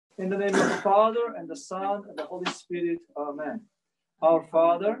In the name of the Father, and the Son, and the Holy Spirit. Amen. Our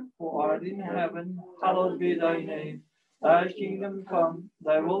Father, who art in heaven, hallowed be thy name. Thy kingdom come,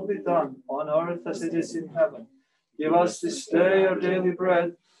 thy will be done, on earth as it is in heaven. Give us this day our daily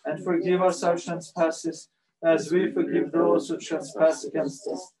bread, and forgive us our trespasses, as we forgive those who trespass against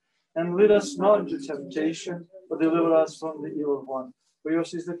us. And lead us not into temptation, but deliver us from the evil one. For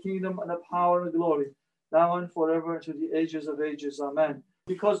yours is the kingdom, and the power, and the glory, now and forever, to the ages of ages. Amen.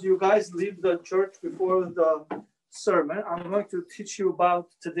 Because you guys leave the church before the sermon, I'm going to teach you about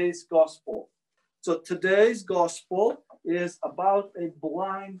today's gospel. So today's gospel is about a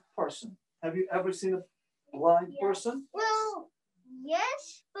blind person. Have you ever seen a blind person? Well,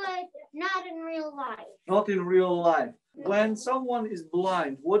 yes, but not in real life. Not in real life. When someone is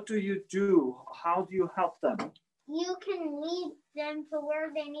blind, what do you do? How do you help them? You can lead them to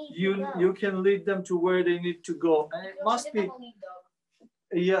where they need to go. You can lead them to where they need to go. And it must be...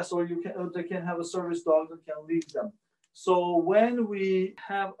 Yes, or they can have a service dog that can lead them. So when we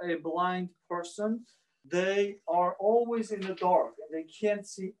have a blind person, they are always in the dark and they can't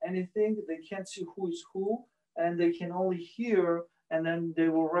see anything. They can't see who is who, and they can only hear, and then they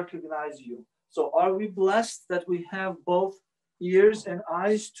will recognize you. So are we blessed that we have both ears and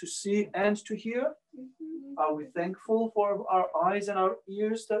eyes to see and to hear? Mm-hmm. Are we thankful for our eyes and our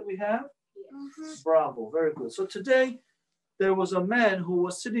ears that we have? Mm-hmm. Bravo, very good. So today, there was a man who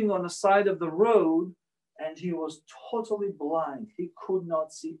was sitting on the side of the road, and he was totally blind. He could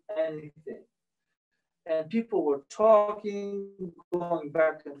not see anything. And people were talking, going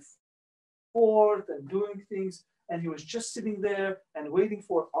back and forth and doing things. And he was just sitting there and waiting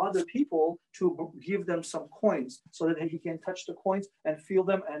for other people to give them some coins so that he can touch the coins and feel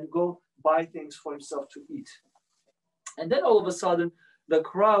them and go buy things for himself to eat. And then all of a sudden, the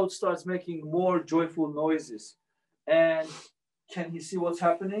crowd starts making more joyful noises. And can he see what's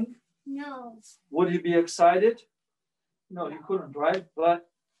happening? No. Would he be excited? No, he couldn't, right? But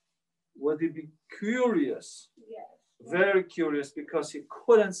would he be curious? Yes. Very curious, because he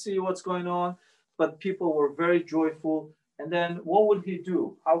couldn't see what's going on, but people were very joyful. And then what would he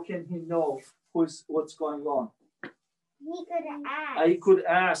do? How can he know what's going on? He could ask. He could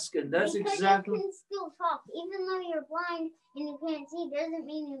ask, and that's because exactly... you can still talk. Even though you're blind and you can't see, doesn't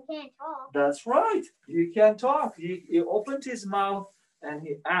mean you can't talk. That's right. He can talk. He opened his mouth and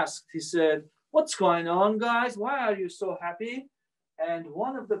he asked. He said, "What's going on, guys? Why are you so happy?" And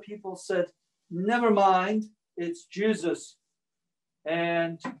one of the people said, "Never mind, it's Jesus."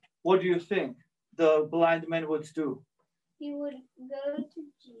 And what do you think the blind man would do? He would go to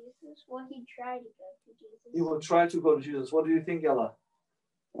Jesus. Well, he tried to go to Jesus. He would try to go to Jesus. What do you think, Ella?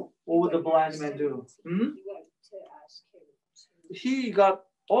 What would the blind man do? He went to ask him. He got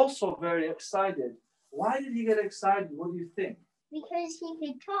also very excited. Why did he get excited? What do you think? Because he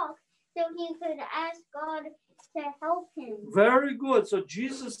could talk, so he could ask God to help him. Very good. So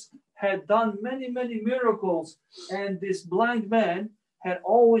Jesus had done many, many miracles, and this blind man had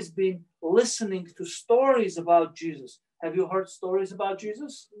always been listening to stories about Jesus. Have you heard stories about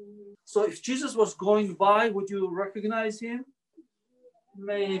Jesus? Mm-hmm. So if Jesus was going by, would you recognize him?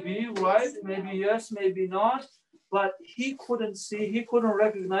 Maybe, right? Maybe yes, maybe not. But he couldn't see, he couldn't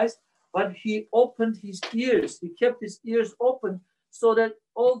recognize, but he opened his ears. He kept his ears open so that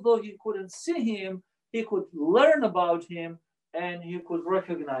although he couldn't see him, he could learn about him and he could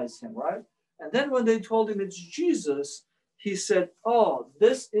recognize him, right? And then when they told him it's Jesus, he said, "Oh,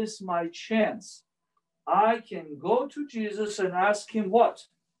 this is my chance. I can go to Jesus and ask him what?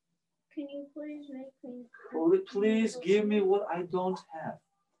 Can you please make me... Please give me what I don't have."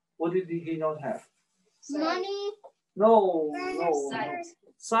 What did he not have? Money? No.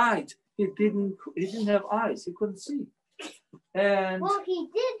 Sight. He didn't have eyes. He couldn't see. And well, he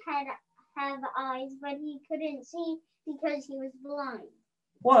did have eyes, but he couldn't see because he was blind.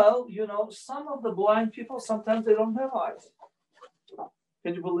 Well, you know, some of the blind people, sometimes they don't have eyes.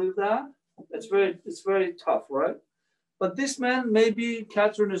 Can you believe that? It's very tough, right? But this man, maybe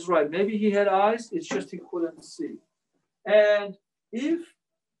Catherine is right. Maybe he had eyes, it's just he couldn't see. And if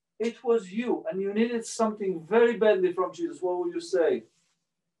it was you and you needed something very badly from Jesus, what would you say?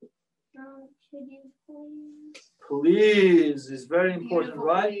 Could you please? Please is very important,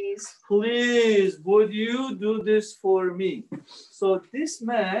 right? Please, would you do this for me? So this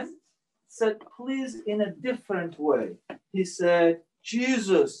man said, please, in a different way. He said,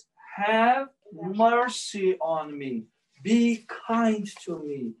 Jesus, have mercy on me. Be kind to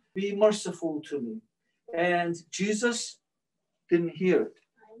me. Be merciful to me. And Jesus didn't hear it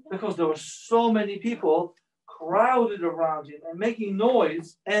because there were so many people crowded around him and making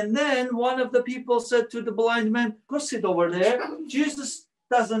noise. And then one of the people said to the blind man, "Go sit over there." Jesus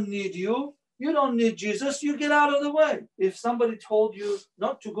doesn't need you. You don't need Jesus. You get out of the way. If somebody told you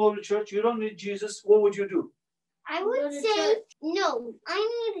not to go to church, you don't need Jesus, what would you do? I would say, no,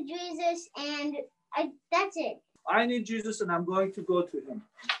 I need Jesus and that's it. I need Jesus and I'm going to go to him.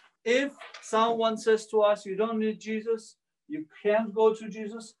 If someone says to us, you don't need Jesus, you can't go to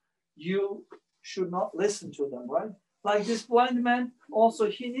Jesus, you should not listen to them, right? Like this blind man, also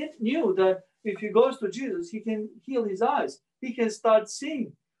he knew that if he goes to Jesus, he can heal his eyes. He can start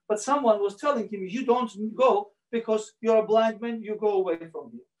seeing. But someone was telling him, you don't go because you're a blind man, you go away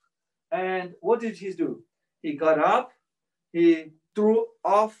from here. And what did he do? He got up, he threw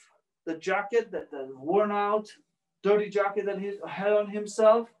off the jacket, that worn out, dirty jacket that he had on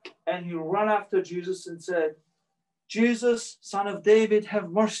himself, and he ran after Jesus and said, Jesus, Son of David, have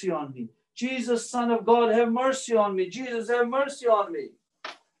mercy on me. Jesus, Son of God, have mercy on me. Jesus, have mercy on me.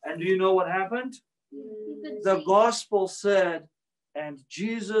 And do you know what happened? The gospel said, and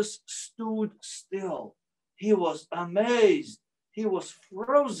Jesus stood still. He was amazed. He was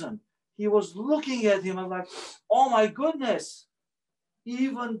frozen. He was looking at him and like, oh my goodness.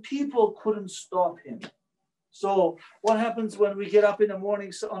 Even people couldn't stop him. So what happens when we get up in the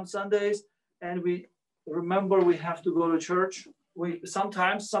morning on Sundays and we remember we have to go to church?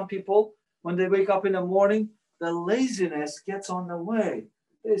 Sometimes some people, when they wake up in the morning, the laziness gets on the way.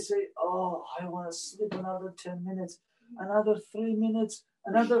 They say, oh, I want to sleep another 10 minutes, another 3 minutes,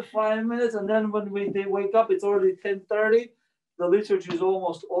 another 5 minutes. And then when they wake up, it's already 10:30. The liturgy is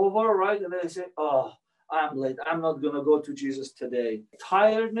almost over, right? And they say, oh, I'm late. I'm not going to go to Jesus today.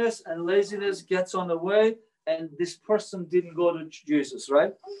 Tiredness and laziness gets on the way. And this person didn't go to Jesus,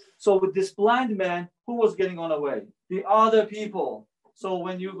 right? So with this blind man, who was getting on the way? The other people. So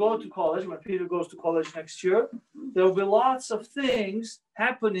when you go to college, when Peter goes to college next year, there will be lots of things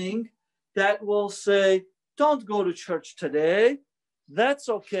happening that will say, don't go to church today. That's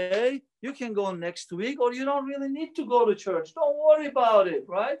okay. You can go next week, or you don't really need to go to church. Don't worry about it,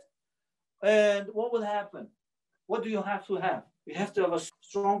 right? And what will happen? What do you have to have? You have to have a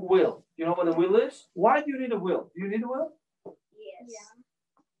strong will. You know what a will is? Why do you need a will? Do you need a will? Yes.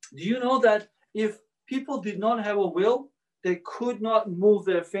 Yeah. Do you know that if people did not have a will, they could not move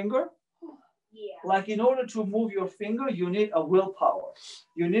their finger? Yeah. Like in order to move your finger, you need a willpower.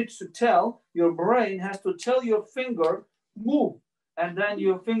 You need to tell, your brain has to tell your finger, move, and then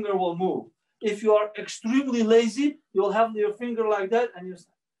your finger will move. If you are extremely lazy, you'll have your finger like that, and you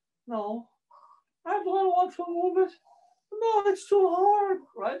say, no, I don't want to move it. No, it's too hard,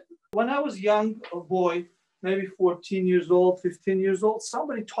 right? When I was young, a boy, maybe 14 years old, 15 years old,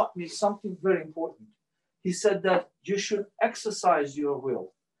 somebody taught me something very important. He said that you should exercise your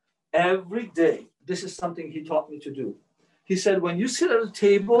will every day. This is something he taught me to do. He said, when you sit at a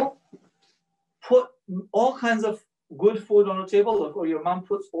table, put all kinds of good food on the table, or your mom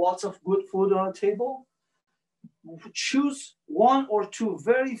puts lots of good food on the table. Choose one or two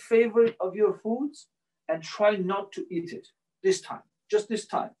very favorite of your foods and try not to eat it this time, just this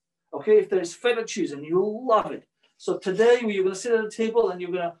time. Okay, if there's feta cheese and you love it. So today you're going to sit at a table and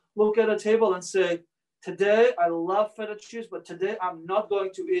you're going to look at a table and say, today I love feta cheese, but today I'm not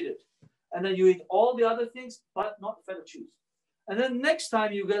going to eat it. And then you eat all the other things, but not feta cheese. And then next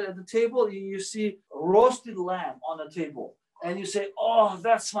time you get at the table, you see roasted lamb on the table. And you say, oh,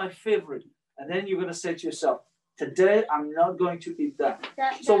 that's my favorite. And then you're going to say to yourself, today I'm not going to eat that.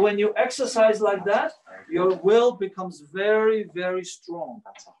 So when you exercise like that, your will becomes very, very strong.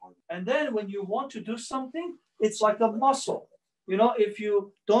 And then when you want to do something, it's like a muscle. You know, if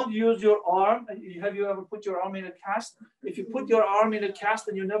you don't use your arm, have you ever put your arm in a cast? If you put your arm in a cast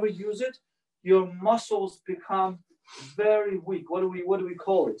and you never use it, your muscles become very weak. What do we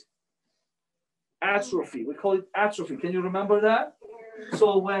call it? Atrophy. We call it atrophy. Can you remember that?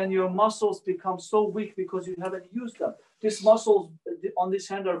 So when your muscles become so weak because you haven't used them, these muscles on this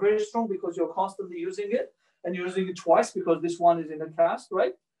hand are very strong because you're constantly using it, and you're using it twice because this one is in a cast,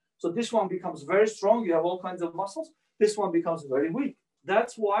 right? So this one becomes very strong. You have all kinds of muscles. This one becomes very weak.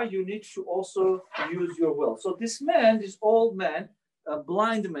 That's why you need to also use your will. So this man, this old man, a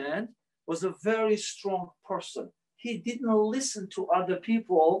blind man, was a very strong person. He didn't listen to other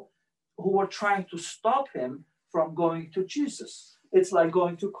people who were trying to stop him from going to Jesus. It's like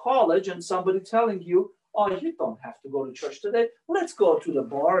going to college and somebody telling you, oh, you don't have to go to church today. Let's go to the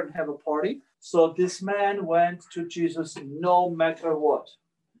bar and have a party. So this man went to Jesus no matter what.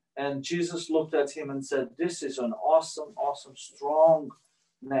 And Jesus looked at him and said, this is an awesome, awesome, strong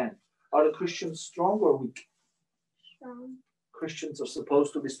man. Are the Christians strong or weak? Strong. Christians are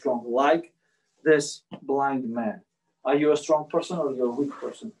supposed to be strong, like this blind man. Are you a strong person or you're a weak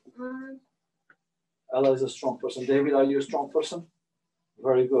person? Ella is a strong person. David, are you a strong person?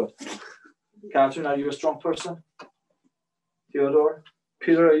 Very good. Catherine, are you a strong person? Theodore?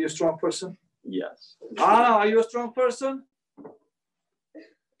 Peter, are you a strong person? Yes. Anna, are you a strong person?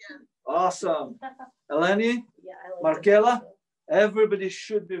 Yeah. Awesome. Eleni? Yeah, I like Markela? Everybody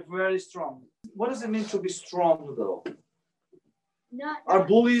should be very strong. What does it mean to be strong, though? Are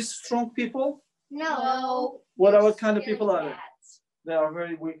bullies strong people? No. What kind of people are they? They are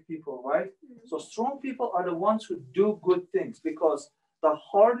very weak people, right? So strong people are the ones who do good things, because the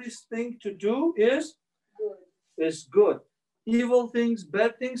hardest thing to do is good. Evil things,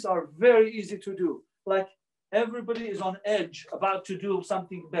 bad things are very easy to do. Like everybody is on edge about to do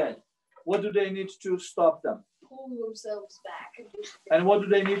something bad. What do they need to stop them? Pull themselves back. And what do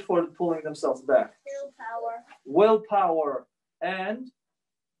they need for pulling themselves back? Willpower and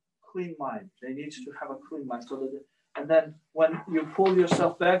clean mind. They need to have a clean mind. And then when you pull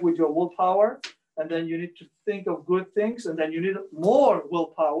yourself back with your willpower, and then you need to think of good things, and then you need more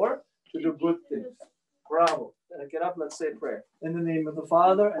willpower to do good things. Bravo. Get up, let's say prayer. In the name of the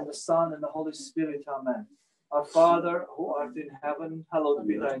Father, and the Son, and the Holy Spirit, amen. Our Father, who art in heaven, hallowed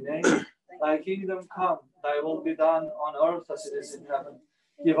be thy name. Thy kingdom come, thy will be done on earth as it is in heaven.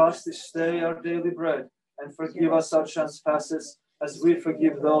 Give us this day our daily bread, and forgive us our trespasses, as we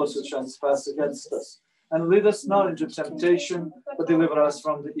forgive those who trespass against us. And lead us not into temptation, but deliver us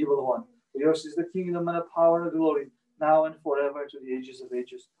from the evil one. For yours is the kingdom and the power and the glory, now and forever, to the ages of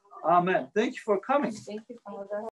ages. Amen. Thank you for coming. Thank you, Father.